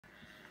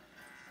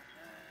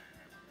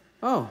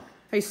Oh,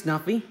 hey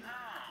Snuffy. Oh,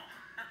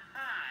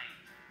 hi.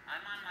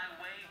 I'm on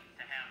my way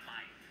to have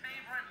my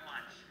favorite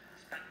lunch,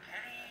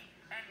 spaghetti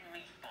and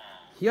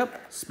meatballs. Yep,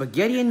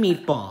 spaghetti and I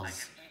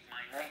meatballs. can eat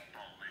my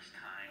meatball this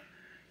time.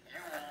 You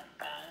won't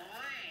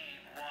believe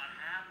what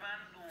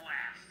happened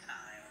last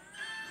time.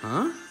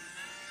 Huh? On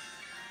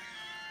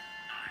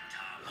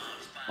top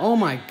of spaghetti Oh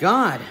my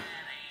god.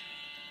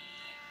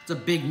 It's a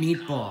big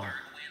meatball.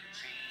 with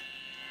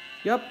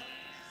cheese. Yep,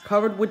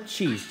 covered with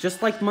cheese,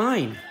 just like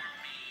mine.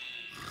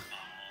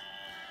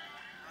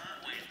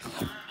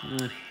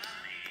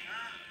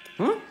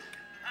 Huh?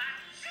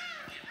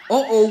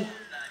 Uh-oh.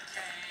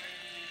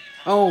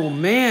 Oh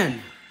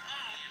man.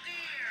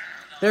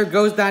 There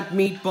goes that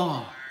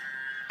meatball.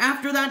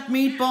 After that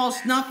meatball,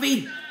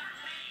 Snuffy.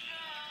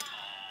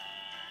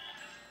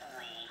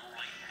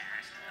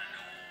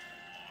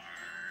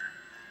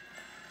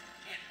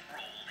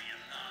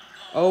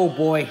 Oh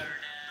boy.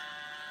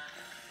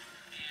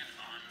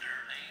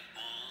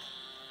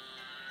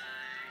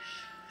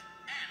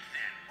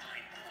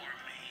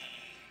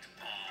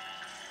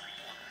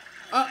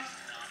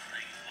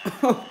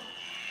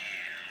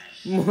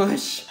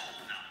 Mush.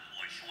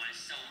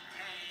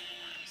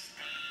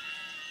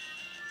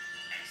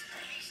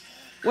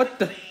 What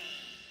the?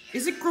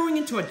 Is it growing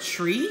into a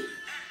tree?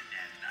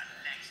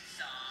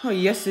 Oh,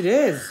 yes it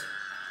is.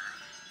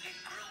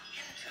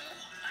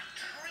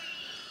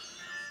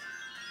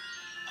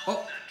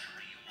 Oh,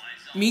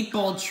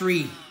 meatball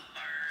tree.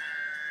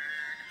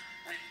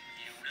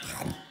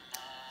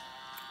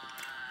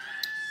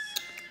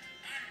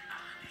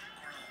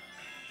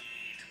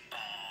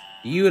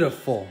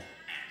 Beautiful.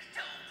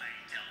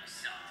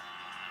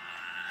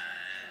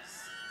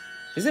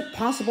 Is it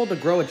possible to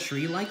grow a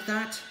tree like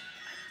that?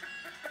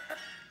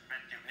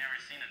 Bet you've never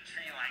seen a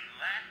tree like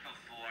that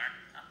before.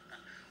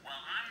 Well,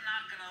 I'm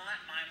not gonna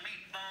let my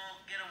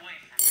meatball get away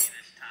from me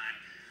this time.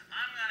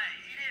 I'm gonna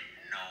eat it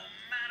no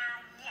matter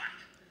what.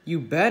 You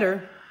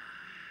better.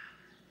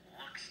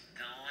 Looks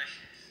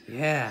delicious.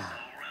 Yeah. So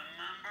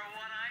remember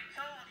what I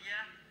told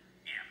you.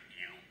 If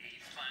you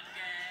eat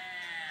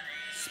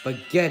spaghetti,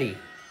 Spaghetti.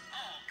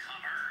 all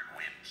covered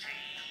with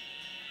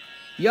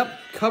cheese, Yep,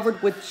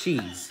 covered with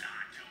cheese.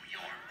 onto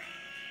your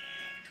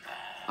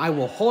meatball. I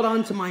will hold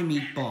on to my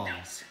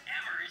meatballs.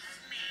 Ever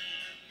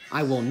sneeze?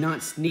 I will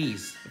not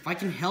sneeze if I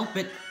can help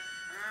it.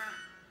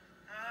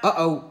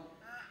 Uh-oh.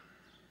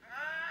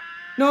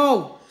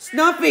 No!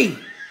 Snuffy!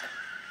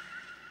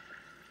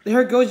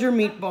 There goes your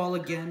meatball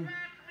again.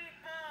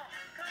 Meatball,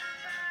 come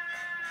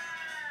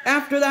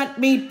back! After that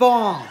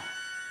meatball!